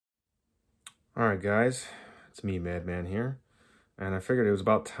All right, guys, it's me, Madman here, and I figured it was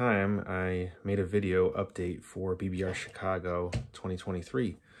about time I made a video update for BBR Chicago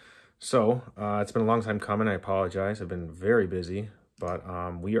 2023. So, it's been a long time coming. I apologize. I've been very busy, but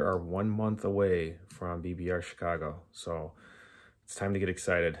we are 1 month away from BBR Chicago, so it's time to get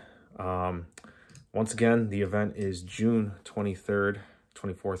excited. Once again, the event is June 23rd,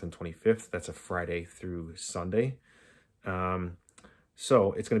 24th, and 25th. That's a Friday through Sunday.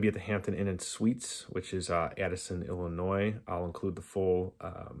 So it's going to be at the Hampton Inn Suites, which is Addison, Illinois. I'll include the full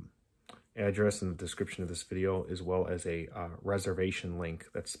address in the description of this video, as well as a reservation link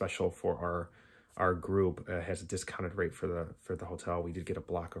that's special for our group. It has a discounted rate for the hotel. We did get a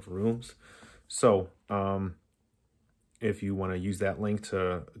block of rooms. So if you want to use that link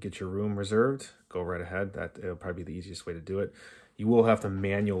to get your room reserved, go right ahead. It'll probably be the easiest way to do it. You will have to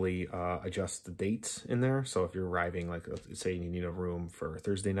manually adjust the dates in there. So if you're arriving, like say you need a room for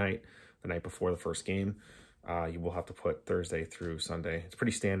Thursday night, the night before the first game, you will have to put Thursday through Sunday. It's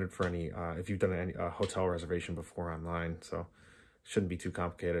pretty standard for any, if you've done any hotel reservation before online, so it shouldn't be too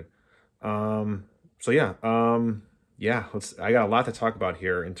complicated. So yeah, I got a lot to talk about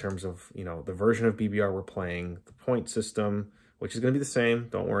here in terms of, the version of BBR we're playing, the point system, which is going to be the same.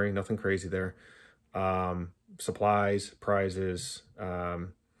 Don't worry, nothing crazy there. Supplies, prizes,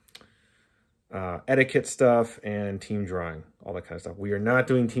 etiquette stuff, and team drawing, all that kind of stuff. We are not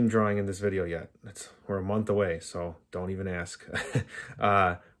doing team drawing in this video yet. We're a month away, so don't even ask.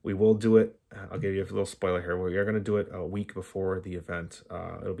 We will do it. I'll give you a little spoiler here. We are going to do it a week before the event.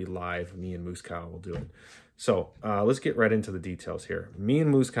 It'll be live. Me and Moose Cow will do it. So let's get right into the details here. Me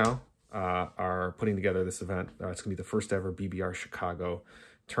and Moose Cow are putting together this event. It's going to be the first ever BBR Chicago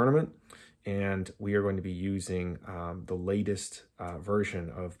tournament. And we are going to be using the latest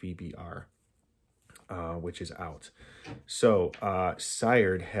version of BBR, which is out. So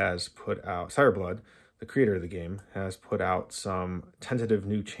Sired has put out, Sireblood, the creator of the game, has put out some tentative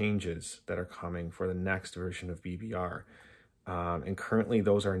new changes that are coming for the next version of BBR. And currently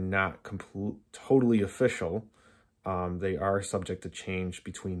those are not totally official. They are subject to change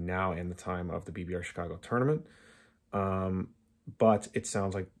between now and the time of the BBR Chicago tournament. But it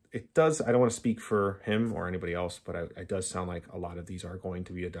sounds like it does. I don't want to speak for him or anybody else, but it does sound like a lot of these are going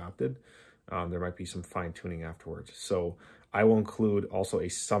to be adopted. There might be some fine tuning afterwards. So I will include also a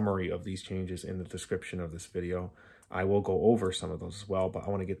summary of these changes in the description of this video. I will go over some of those as well, but I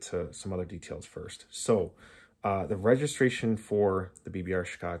want to get to some other details first. So the registration for the BBR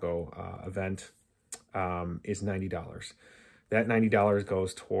Chicago event is $90. That $90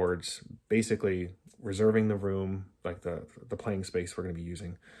 goes towards basically reserving the room, like the playing space we're going to be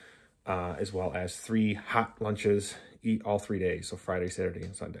using, as well as 3 hot lunches, eat all 3 days, so Friday, Saturday,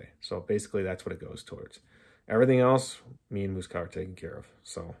 and Sunday. So basically that's what it goes towards. Everything else, me and Moose Cow are taking care of.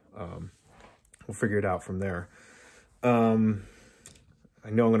 So we'll figure it out from there. I know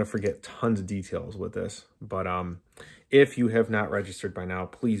I'm going to forget tons of details with this, but if you have not registered by now,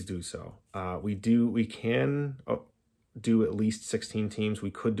 please do so. We can do at least 16 teams.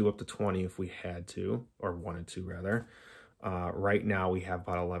 We could do up to 20 if we had to, or wanted to rather. Right now we have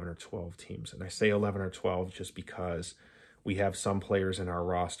about 11 or 12 teams, and I say 11 or 12 just because we have some players in our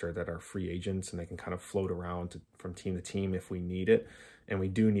roster that are free agents and they can kind of float around from team to team if we need it. And we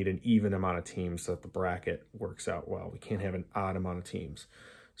do need an even amount of teams so that the bracket works out well. We can't have an odd amount of teams.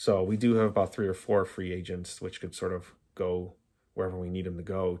 So we do have about 3 or 4 free agents, which could sort of go wherever we need them to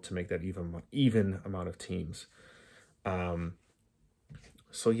go to make that even amount of teams.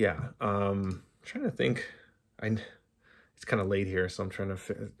 So yeah, trying to think. It's kind of late here, so I'm trying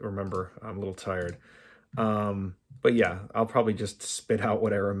to remember. I'm a little tired. But yeah, I'll probably just spit out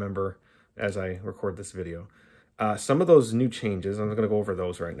what I remember as I record this video. Some of those new changes, I'm going to go over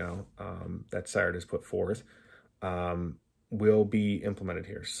those right now, that Sired has put forth, will be implemented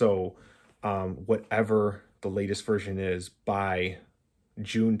here. So whatever the latest version is by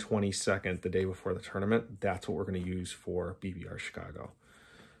June 22nd, the day before the tournament, that's what we're going to use for BBR Chicago.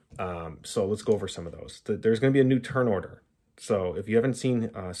 So let's go over some of those. There's going to be a new turn order. So if you haven't seen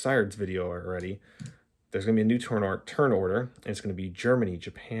Sired's video already, there's going to be a new turn order, and it's going to be Germany,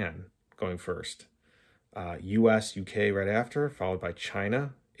 Japan going first, US, UK right after, followed by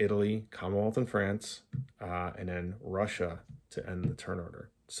China, Italy, Commonwealth, and France, and then Russia to end the turn order.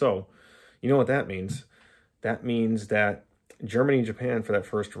 So you know what that means? That means that Germany and Japan for that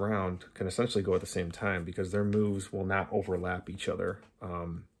first round can essentially go at the same time because their moves will not overlap each other.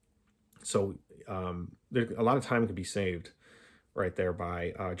 So a lot of time could be saved right there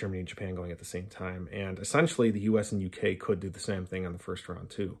by Germany and Japan going at the same time. And essentially the US and UK could do the same thing on the first round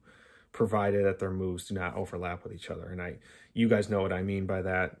too, provided that their moves do not overlap with each other. And you guys know what I mean by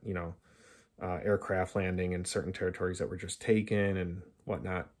that. aircraft landing in certain territories that were just taken and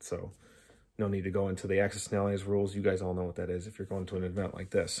whatnot. So no need to go into the Axis and Allies rules. You guys all know what that is if you're going to an event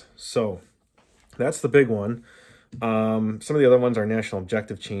like this. So that's the big one. Some of the other ones are national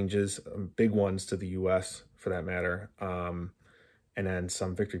objective changes, big ones to the U.S. for that matter, and then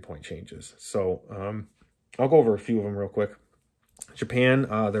some victory point changes. So I'll go over a few of them real quick. Japan,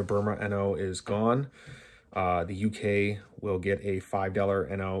 their Burma NO is gone. The UK will get a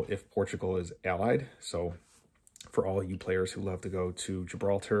 $5 NO if Portugal is allied. So for all you players who love to go to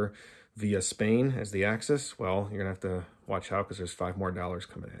Gibraltar via Spain as the Axis, well, you're going to have to watch out because there's $5 more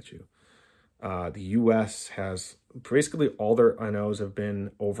coming at you. The U.S. has basically all their NOs have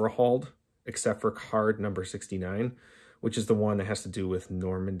been overhauled except for card number 69, which is the one that has to do with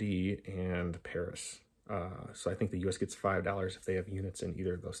Normandy and Paris. So I think the U.S. gets $5 if they have units in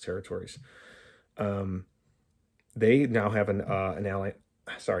either of those territories. They now have an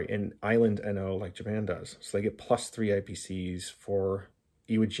island NO like Japan does. So they get +3 IPCs for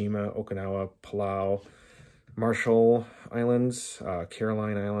Iwo Jima, Okinawa, Palau, Marshall Islands,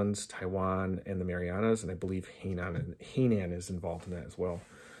 Caroline Islands, Taiwan, and the Marianas, and I believe Hainan is involved in that as well.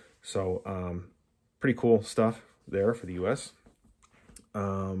 So pretty cool stuff there for the U.S.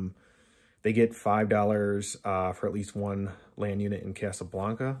 They get $5 for at least one land unit in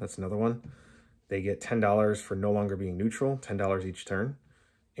Casablanca. That's another one. They get $10 for no longer being neutral, $10 each turn.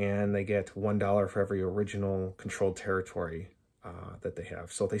 And they get $1 for every original controlled territory that they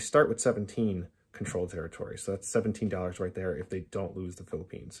have. So they start with 17 controlled territories. So that's $17 right there if they don't lose the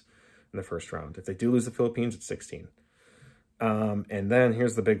Philippines in the first round. If they do lose the Philippines, it's 16. And then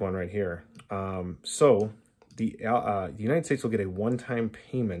here's the big one right here. So the United States will get a one-time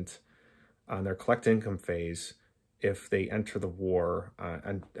payment on their collect income phase if they enter the war.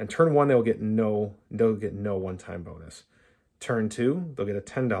 And turn 1, they'll get no one-time bonus. Turn 2, they'll get a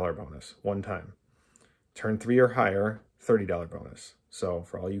 $10 bonus one time. Turn 3 or higher, $30 bonus. So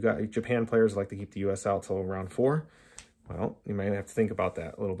for all you Japan players who like to keep the U.S. out till round 4, well, you might have to think about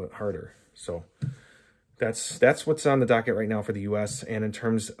that a little bit harder. So that's what's on the docket right now for the U.S. And in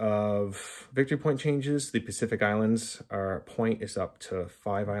terms of victory point changes, the Pacific Islands, our point is up to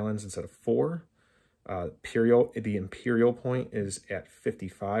 5 islands instead of 4. The Imperial point is at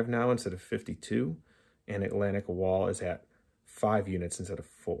 55 now instead of 52. And Atlantic Wall is at 5 units instead of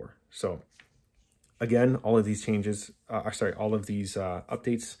 4. So again, all of these changes, all of these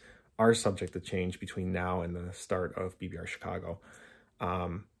updates are subject to change between now and the start of BBR Chicago.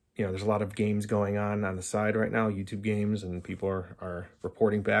 You know, there's a lot of games going on the side right now, YouTube games, and people are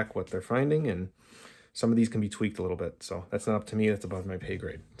reporting back what they're finding, and some of these can be tweaked a little bit. So that's not up to me, that's above my pay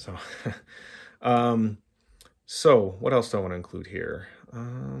grade. So, so what else do I want to include here?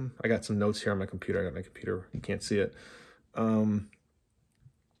 I got some notes here on my computer. I got my computer, you can't see it.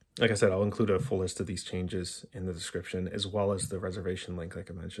 Like I said, I'll include a full list of these changes in the description, as well as the reservation link, like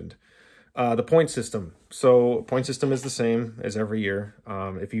I mentioned. The point system. So point system is the same as every year.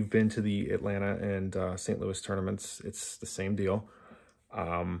 If you've been to the Atlanta and St. Louis tournaments, it's the same deal.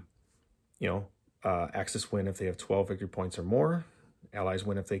 Axis win if they have 12 victory points or more. Allies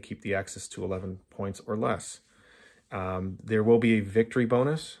win if they keep the Axis to 11 points or less. There will be a victory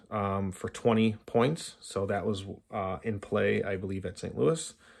bonus for 20 points. So that was in play, I believe, at St.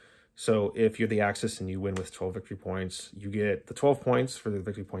 Louis. So if you're the Axis and you win with 12 victory points, you get the 12 points for the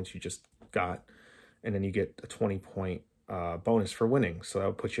victory points you just got, and then you get a 20-point bonus for winning. So that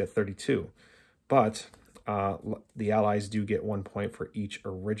would put you at 32. But the Allies do get 1 point for each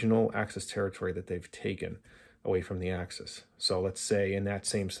original Axis territory that they've taken away from the Axis. So let's say in that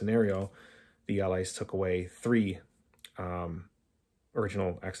same scenario, the Allies took away 3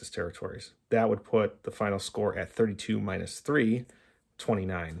 original Axis territories. That would put the final score at 32 minus 3,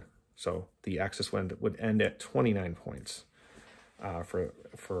 29. So the Axis would end at 29 points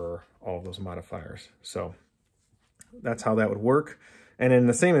for all of those modifiers. So that's how that would work. And in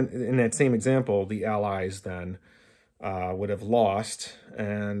that same example, the Allies then would have lost,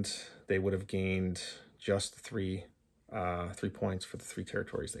 and they would have gained just 3 points for the 3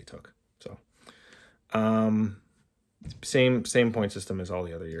 territories they took. So same point system as all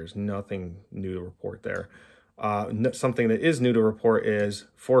the other years. Nothing new to report there. Something that is new to report is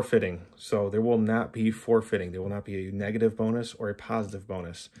forfeiting. So there will not be forfeiting. There will not be a negative bonus or a positive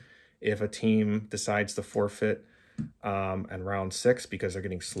bonus. If a team decides to forfeit in round 6 because they're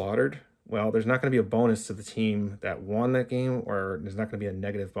getting slaughtered, well, there's not going to be a bonus to the team that won that game, or there's not going to be a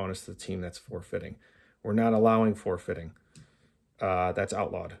negative bonus to the team that's forfeiting. We're not allowing forfeiting. That's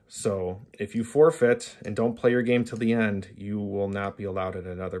outlawed. So if you forfeit and don't play your game till the end, you will not be allowed at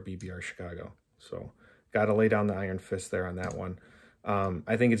another BBR Chicago. So got to lay down the iron fist there on that one.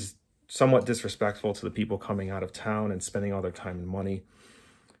 I think it's somewhat disrespectful to the people coming out of town and spending all their time and money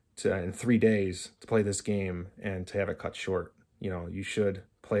in 3 days to play this game and to have it cut short. You know, you should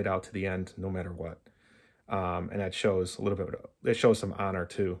play it out to the end no matter what. And that shows a little bit, it shows some honor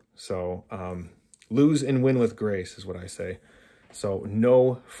too. So lose and win with grace is what I say. So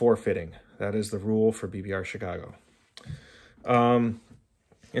no forfeiting. That is the rule for BBR Chicago.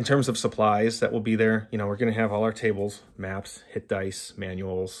 In terms of supplies that will be there, you know, we're going to have all our tables, maps, hit dice,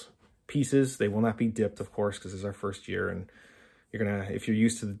 manuals, pieces. They will not be dipped, of course, because this is our first year. And you're going to, if you're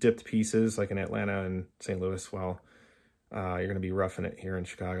used to the dipped pieces like in Atlanta and St. Louis, well, you're going to be roughing it here in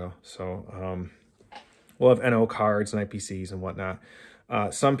Chicago. So we'll have NO cards and IPCs and whatnot.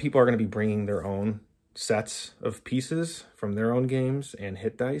 Some people are going to be bringing their own sets of pieces from their own games and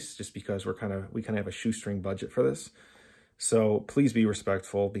hit dice, just because we kind of have a shoestring budget for this. So please be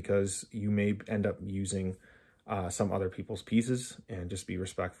respectful, because you may end up using some other people's pieces, and just be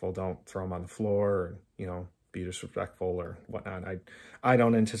respectful. Don't throw them on the floor, or, you know, be disrespectful or whatnot. I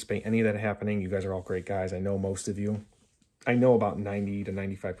don't anticipate any of that happening. You guys are all great guys. I know most of you. I know about 90 to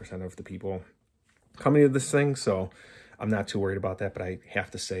 95% of the people coming to this thing, so I'm not too worried about that, but I have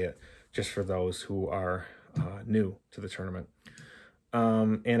to say it just for those who are new to the tournament.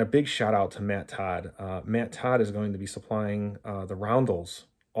 And a big shout out to Matt Todd. Matt Todd is going to be supplying the roundels,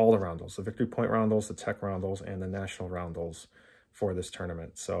 all the roundels, the Victory Point roundels, the Tech roundels, and the National roundels for this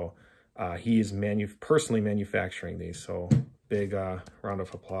tournament. So he is personally manufacturing these, so big round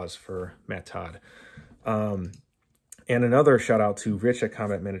of applause for Matt Todd. And another shout out to Rich at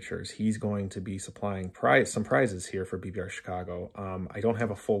Combat Miniatures. He's going to be supplying some prizes here for BBR Chicago. I don't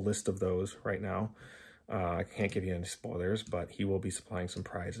have a full list of those right now. I can't give you any spoilers, but he will be supplying some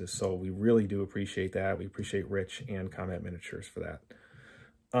prizes. So we really do appreciate that. We appreciate Rich and Combat Miniatures for that.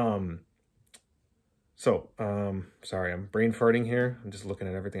 Sorry, I'm brain farting here. I'm just looking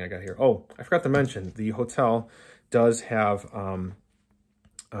at everything I got here. Oh, I forgot to mention, the hotel does have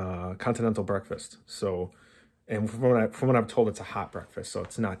continental breakfast. So, and from what I'm told, it's a hot breakfast. So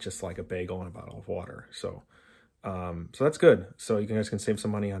it's not just like a bagel and a bottle of water. So that's good. So you guys can save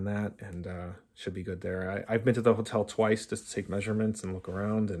some money on that, and should be good there. I've been to the hotel twice just to take measurements and look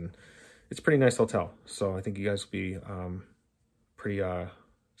around, and it's a pretty nice hotel. So I think you guys will be pretty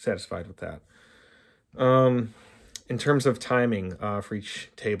satisfied with that. In terms of timing for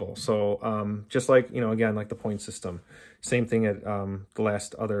each table, so just like, you know, again, like the point system, same thing at the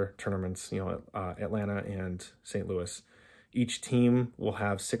last other tournaments, you know, Atlanta and St. Louis. Each team will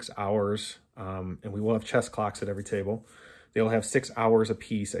have 6 hours, and we will have chess clocks at every table. They'll have 6 hours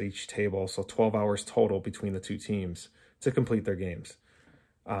apiece at each table, so 12 hours total between the two teams to complete their games.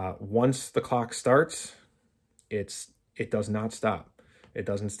 Once the clock starts, it does not stop. It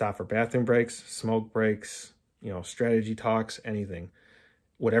doesn't stop for bathroom breaks, smoke breaks, you know, strategy talks, anything.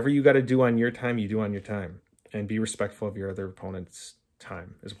 Whatever you got to do on your time, you do on your time, and be respectful of your other opponent's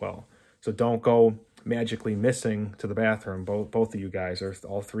time as well. So don't go magically missing to the bathroom, both of you guys, or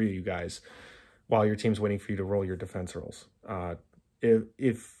all three of you guys, while your team's waiting for you to roll your defense rolls.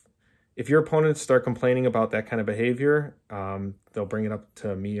 If your opponents start complaining about that kind of behavior, they'll bring it up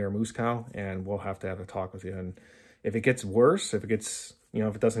to me or Moose Cow, and we'll have to have a talk with you. And if it gets worse, if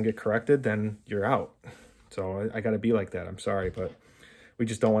it doesn't get corrected, then you're out. So I got to be like that. I'm sorry, but we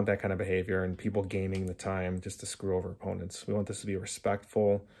just don't want that kind of behavior and people gaming the time just to screw over opponents. We want this to be a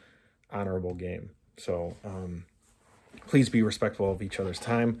respectful, honorable game. So please be respectful of each other's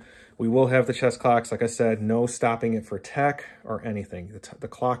time. We will have the chess clocks. Like I said, no stopping it for tech or anything. The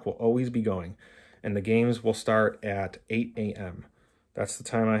clock will always be going, and the games will start at 8 a.m. That's the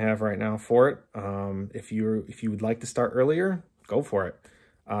time I have right now for it. If you would like to start earlier, go for it.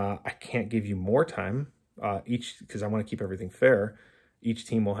 I can't give you more time because I want to keep everything fair. Each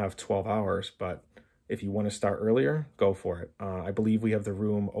team will have 12 hours, but if you want to start earlier, go for it. I believe we have the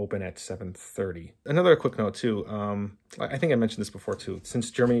room open at 7:30. Another quick note too, I think I mentioned this before too.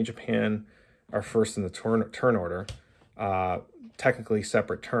 Since Germany and Japan are first in the turn order, technically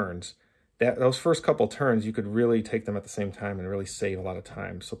separate turns, those first couple turns, you could really take them at the same time and really save a lot of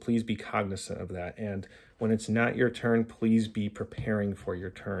time. So please be cognizant of that. And when it's not your turn, please be preparing for your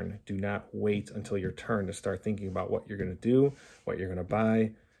turn. Do not wait until your turn to start thinking about what you're going to do, what you're going to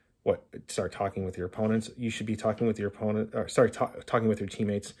buy, start talking with your opponents. You should be talking with your opponent, or talking with your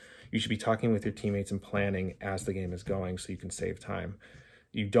teammates. You should be talking with your teammates and planning as the game is going so you can save time.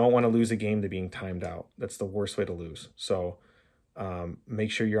 You don't want to lose a game to being timed out. That's the worst way to lose. So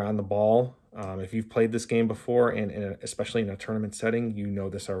make sure you're on the ball. If you've played this game before, and especially in a tournament setting, you know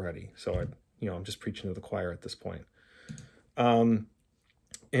this already. So I'm just preaching to the choir at this point.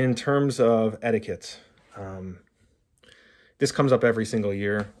 In terms of etiquette, this comes up every single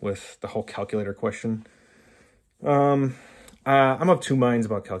year with the whole calculator question. I'm of two minds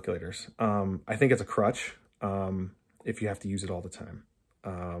about calculators. I think it's a crutch if you have to use it all the time.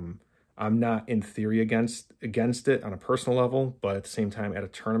 I'm not in theory against it on a personal level, but at the same time, at a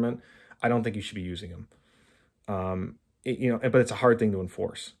tournament, I don't think you should be using them. But it's a hard thing to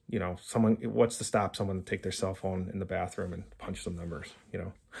enforce. What's to stop someone to take their cell phone in the bathroom and punch some numbers?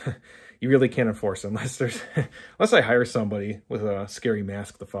 You really can't enforce it unless I hire somebody with a scary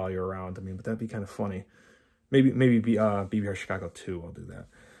mask to follow you around. I mean, but that'd be kind of funny. Maybe Bbr Chicago 2 will do that.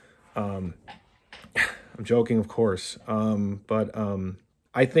 I'm joking, of course. But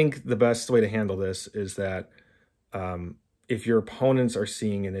I think the best way to handle this is that if your opponents are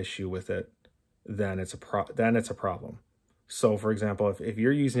seeing an issue with it, then it's a problem. So, for example, if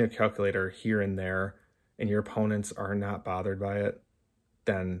you're using a calculator here and there and your opponents are not bothered by it,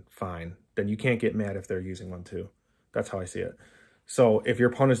 then fine. Then you can't get mad if they're using one too. That's how I see it. So if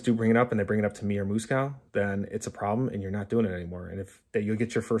your opponents do bring it up and they bring it up to me or Muscow, then it's a problem and you're not doing it anymore. And you'll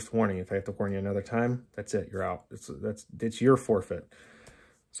get your first warning. If I have to warn you another time, that's it. You're out. It's your forfeit.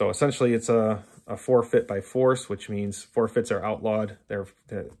 So essentially it's a forfeit by force, which means forfeits are outlawed.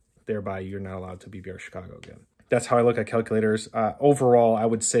 Thereby you're not allowed to Bbr Chicago again. That's how I look at calculators. Overall, I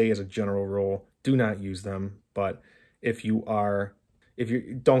would say as a general rule, do not use them. But if you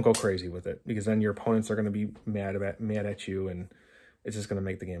don't go crazy with it, because then your opponents are going to be mad at you and it's just going to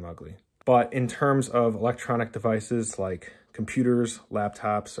make the game ugly. But in terms of electronic devices like computers,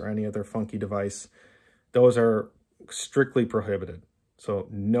 laptops, or any other funky device, those are strictly prohibited. So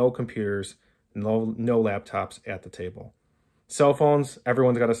no computers, no laptops at the table. Cell phones,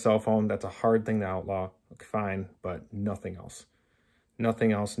 everyone's got a cell phone. That's a hard thing to outlaw. Okay, fine, but nothing else.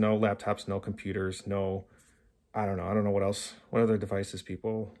 Nothing else, no laptops, no computers, no, I don't know what else, what other devices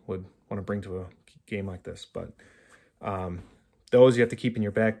people would want to bring to a game like this. But those you have to keep in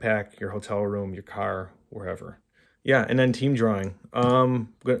your backpack, your hotel room, your car, wherever. Yeah, and then team drawing.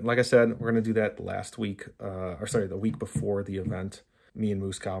 Like I said, we're going to do that the week before the event. Me and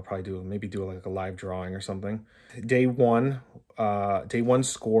Muscow will probably do like a live drawing or something. Day one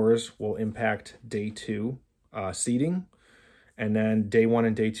scores will impact day 2 seeding. And then day 1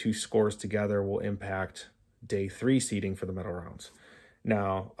 and day 2 scores together will impact day 3 seeding for the medal rounds.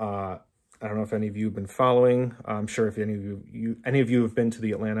 Now, I don't know if any of you have been following. I'm sure if any of you have been to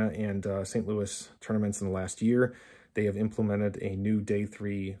the Atlanta and St. Louis tournaments in the last year, they have implemented a new day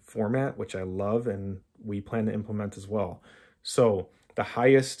 3 format, which I love, and we plan to implement as well. So the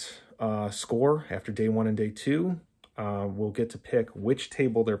highest score after day 1 and day 2 will get to pick which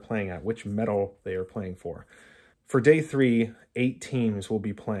table they're playing at, which medal they are playing for. For day 3, 8 teams will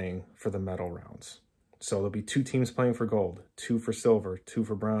be playing for the medal rounds. So there'll be 2 teams playing for gold, 2 for silver, 2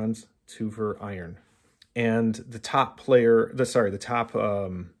 for bronze, 2 for iron. And the top scoring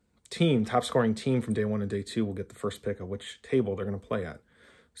team from day 1 and day 2 will get the first pick of which table they're going to play at.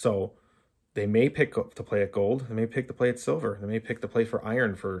 So they may pick up to play at gold. They may pick to play at silver. They may pick to play for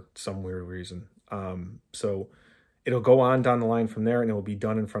iron for some weird reason. So it'll go on down the line from there, and it will be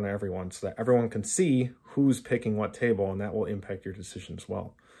done in front of everyone so that everyone can see who's picking what table, and that will impact your decision as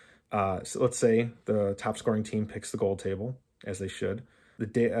well. So let's say the top scoring team picks the gold table, as they should.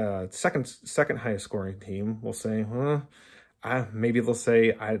 The second highest scoring team will say, maybe they'll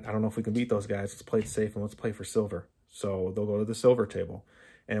say, I don't know if we can beat those guys. Let's play it safe and let's play for silver. So they'll go to the silver table.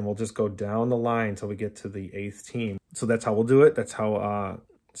 And we'll just go down the line until we get to the 8th team. So that's how we'll do it. That's how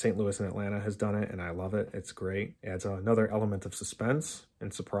St. Louis and Atlanta has done it, and I love it. It's great. It adds another element of suspense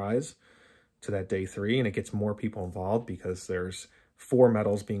and surprise to that day 3, and it gets more people involved because there's 4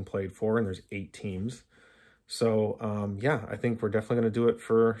 medals being played for, and there's 8 teams. So, yeah, I think we're definitely going to do it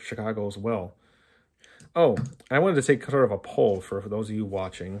for Chicago as well. Oh, I wanted to take sort of a poll for those of you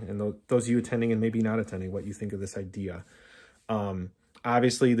watching and those of you attending and maybe not attending, what you think of this idea.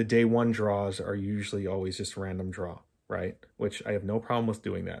 Obviously, the day 1 draws are usually always just random draw, right? Which I have no problem with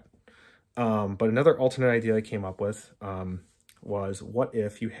doing that. But another alternate idea I came up with was, what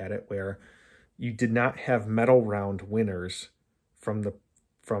if you had it where you did not have medal round winners from the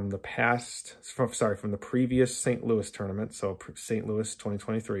previous St. Louis tournament, so St. Louis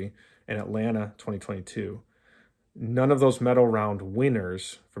 2023 and Atlanta 2022. None of those medal round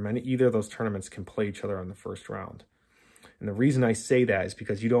winners from either of those tournaments can play each other on the first round. And the reason I say that is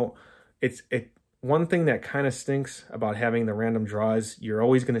because one thing that kind of stinks about having the random draws, you're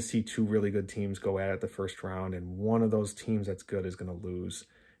always going to see 2 really good teams go at it the first round, and one of those teams that's good is going to lose.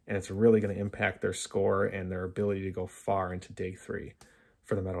 And it's really going to impact their score and their ability to go far into day 3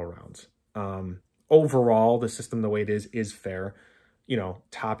 for the medal rounds. Overall, the system the way it is fair.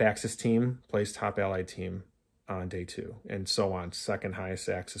 Top Axis team plays top Allied team. on day 2, and so on. Second highest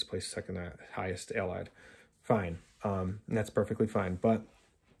access place, second highest allied. Fine. And that's perfectly fine. But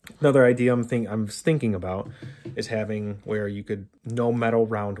another idea I'm thinking about is having where you could no medal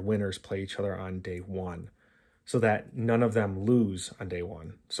round winners play each other on day 1, so that none of them lose on day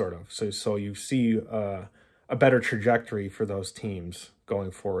 1, sort of. So you see a better trajectory for those teams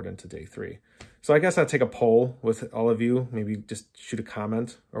going forward into day 3. So I guess I'd take a poll with all of you, maybe just shoot a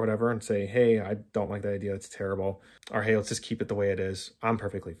comment or whatever and say, hey, I don't like that idea, it's terrible. Or hey, let's just keep it the way it is. I'm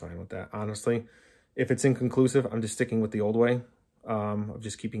perfectly fine with that, honestly. If it's inconclusive, I'm just sticking with the old way of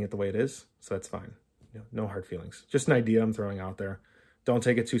just keeping it the way it is. So that's fine. No hard feelings. Just an idea I'm throwing out there. Don't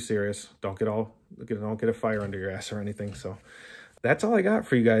take it too serious. Don't get a fire under your ass or anything. So that's all I got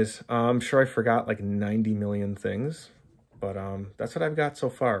for you guys. I'm sure I forgot like 90 million things, but that's what I've got so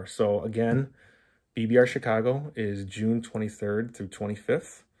far. So again, BBR Chicago is June 23rd through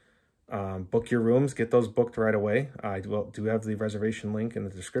 25th. Book your rooms. Get those booked right away. I do have the reservation link in the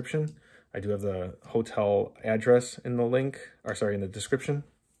description. I do have the hotel address in the link, or sorry, in the description.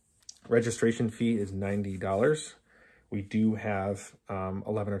 Registration fee is $90. We do have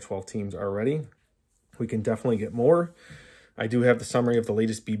 11 or 12 teams already. We can definitely get more. I do have the summary of the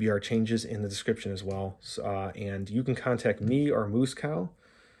latest BBR changes in the description as well. And you can contact me or Moose Cow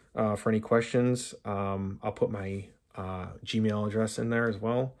for any questions. I'll put my Gmail address in there as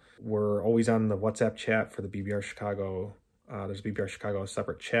well. We're always on the WhatsApp chat for the BBR Chicago. There's BBR Chicago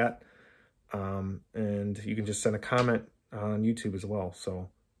separate chat. And you can just send a comment on YouTube as well. So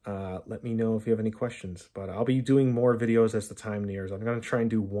let me know if you have any questions. But I'll be doing more videos as the time nears. I'm going to try and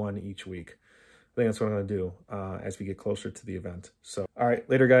do one each week. I think that's what I'm going to do as we get closer to the event. So, all right,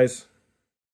 later, guys.